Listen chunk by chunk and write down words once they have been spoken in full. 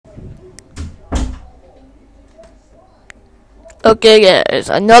Okay guys,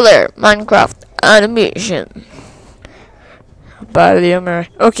 another Minecraft animation by the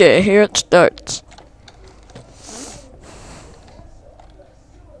American. Okay, here it starts.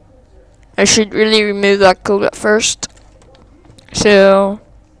 I should really remove that code at first. So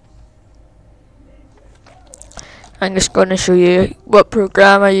I'm just going to show you what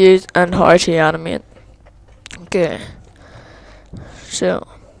program I use and how to animate. Okay, so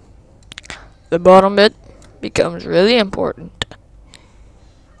the bottom bit becomes really important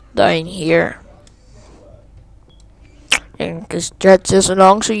down here, and just stretch this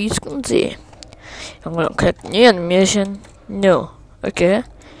along so you can see. I'm gonna click new animation. No, okay.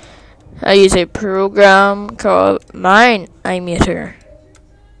 I use a program called Mine-imator.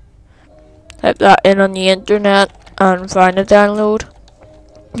 Type that in on the internet and find a download.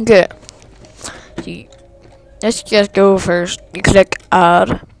 Okay, so let's just go first. You click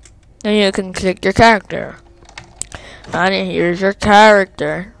add, then you can click your character, and here's your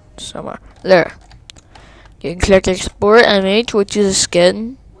character somewhere there. You can click export image, which is a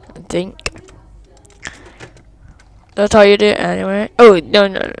skin, I think. That's how you do it anyway. Oh,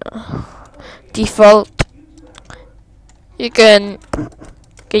 no. Default. You can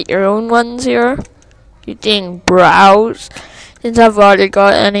get your own ones here. You can browse. Since I've already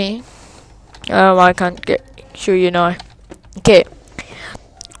got any, I can't show you now. Okay,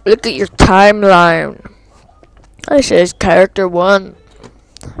 look at your timeline. It says character 1.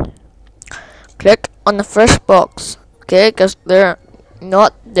 Click on the first box, okay, because they're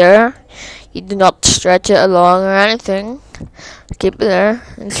not there. You do not stretch it along or anything. Keep it there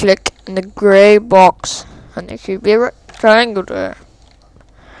and click in the grey box, and there should be a triangle there.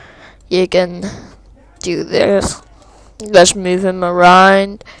 You can do this. Let's move him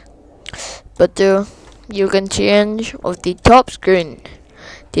around, but you can change of the top screen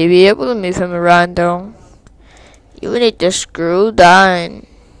to be able to move him around. Though you need to scroll down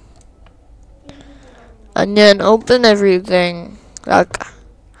and then open everything.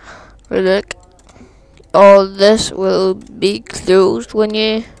 Look, all this will be closed when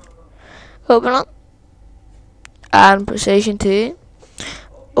you open it. And position 2,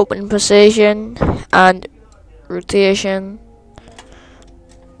 open position and rotation.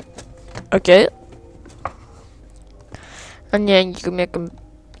 Okay, and then you can make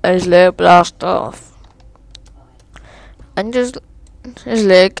his leg blast off, and just his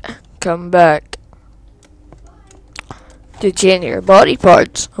leg come back. To change your body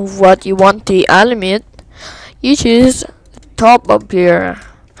parts of what you want to animate, you choose the top up here.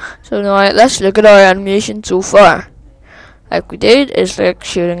 So now let's look at our animation so far. Like we did, is like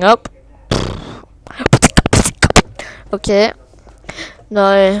shooting up. Okay,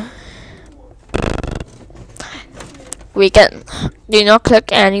 now we can do not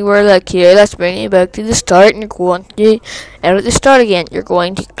click anywhere like here. Let's bring you back to the start, and you're going to edit the start again. You're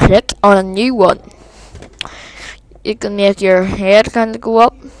going to click on a new one. You can make your head kind of go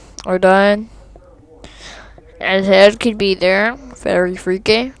up or down. His head could be there, very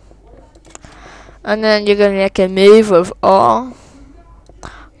freaky. And then you can make a move of all.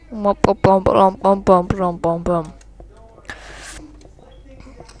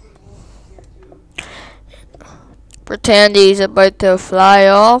 Pretend he's about to fly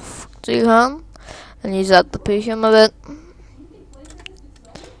off to him, and you have to push him a bit.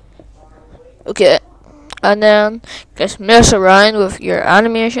 Okay. And then just mess around with your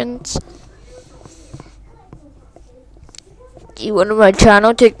animations. One of my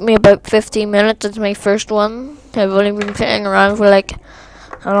channel took me about 15 minutes. It's my first one. I've only been playing around for like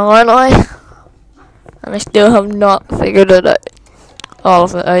an hour now, and I still have not figured it out, all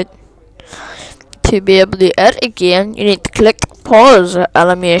of it out. To be able to edit again, you need to click pause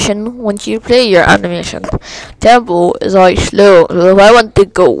animation once you play your animation. Tempo is always slow, so if I want to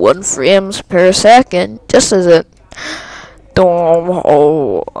go 1 frames per second, just as it.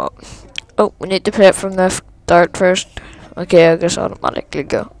 Oh, we need to play it from the start first. Okay, I guess automatically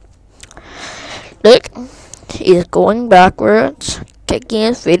go. Look, he's going backwards, kicking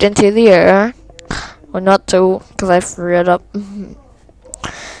his feet into the air. Well, not so, because I threw it up.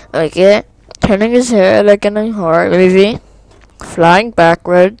 Okay, turning his hair like in a horror movie. Flying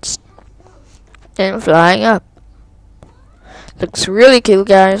backwards, and flying up. Looks really cool,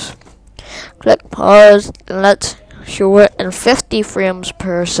 guys. Click pause, and let's show it in 50 frames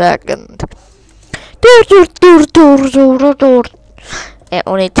per second. It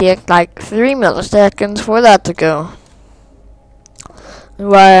only takes like 3 milliseconds for that to go.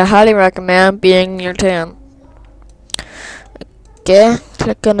 Why I highly recommend being near 10. Okay,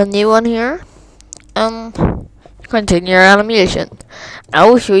 click on a new one here, and continue your animation. I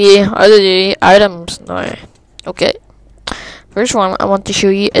will show you how to do items now. Okay, First one I want to show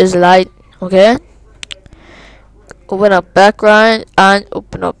you is light. Okay, open up background and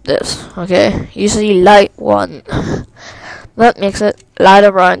open up this. Okay, you see light 1. That makes it light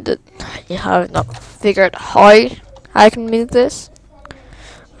around it. You have not figured how I can move this,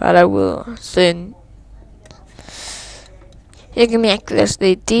 but I will soon. You can make this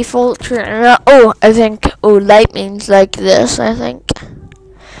the default trigger. Oh, I think. Oh, light means like this, I think.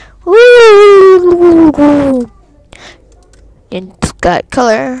 Woo! In sky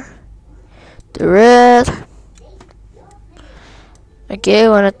color, the red. Okay,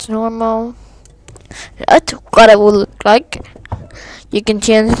 when it's normal, that's what it will look like. You can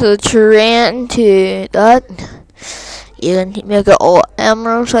change the terrain to that. You can make it all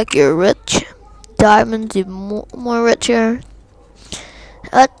emeralds, like you're rich. Diamonds, even more richer.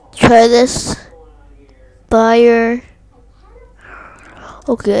 Let's try this. Fire.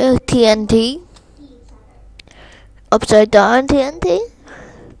 Okay, TNT. Upside down TNT.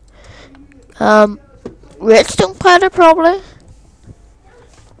 Redstone powder probably.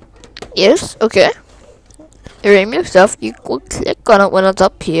 Yes, okay. You remove stuff, you will click on it when it's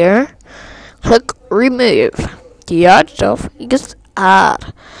up here. Click remove. To add stuff, you just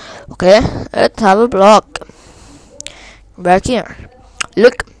add. Okay, let's have a block. Back here.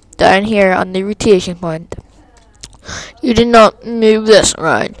 Look down here on the rotation point. You did not move this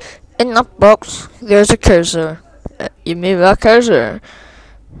around. In that box, there's a cursor. You move that cursor.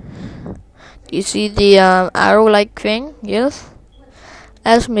 You see the arrow-like thing? Yes.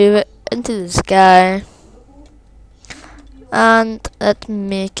 Let's move it into the sky. And let's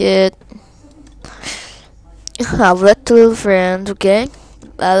make it have little friends, okay?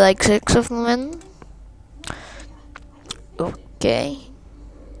 I like 6 of them in. Okay.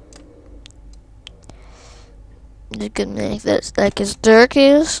 You can make this like a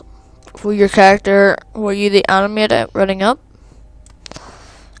staircase for your character where you the animator running up.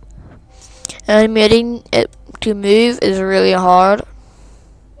 Animating it to move is really hard.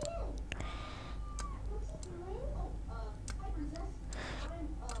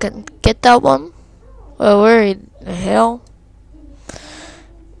 Can get that one? Well, where the hell?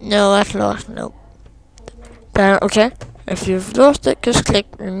 No, that's lost. Nope. Okay. If you've lost it, just click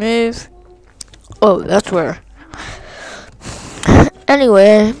remove. Oh, that's where.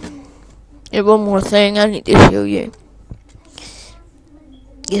 Anyway, there's one more thing I need to show you.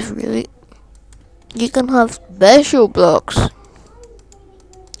 It's really, you can have special blocks,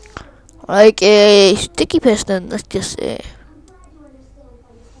 like a sticky piston. Let's just say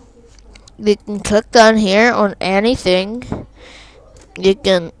you can click down here on anything. You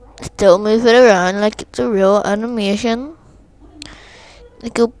can still move it around like it's a real animation.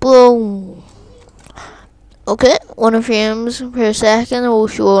 Like a boom. Okay, 1 frames per second will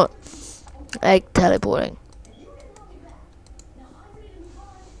show like teleporting.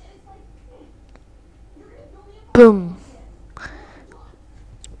 Boom.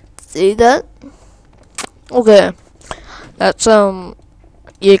 See that? Okay. That's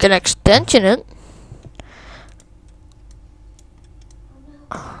you can extension it.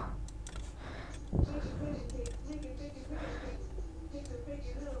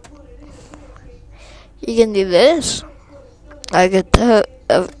 You can do this, like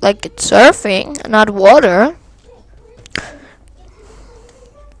it's surfing, not water.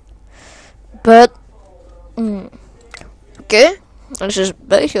 But okay, this is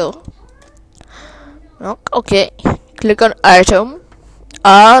special. Okay, click on item,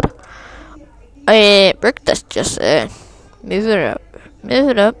 add a brick. That's just move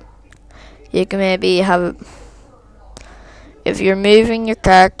it up. You can maybe have. If you're moving your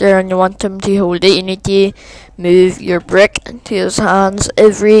character and you want him to hold it, you need to move your brick to his hands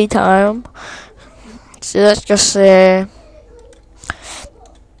every time. So let's just say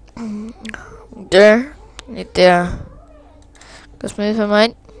there. Need to just move him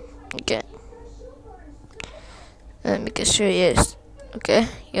out. Okay. Let me just show you this. Okay.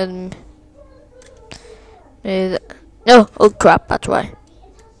 You can move that. No, oh crap, that's why.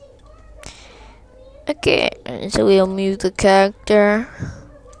 Okay, so we'll move the character,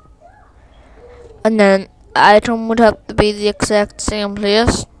 and then item would have to be the exact same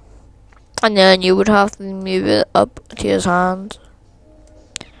place, and then you would have to move it up to his hands.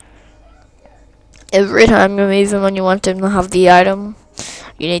 Every time you move him and you want him to have the item,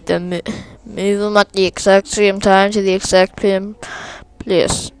 you need to move him at the exact same time to the exact same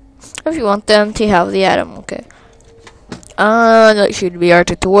place. If you want them to have the item, okay. And that should be our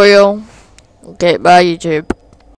tutorial. Okay, bye YouTube.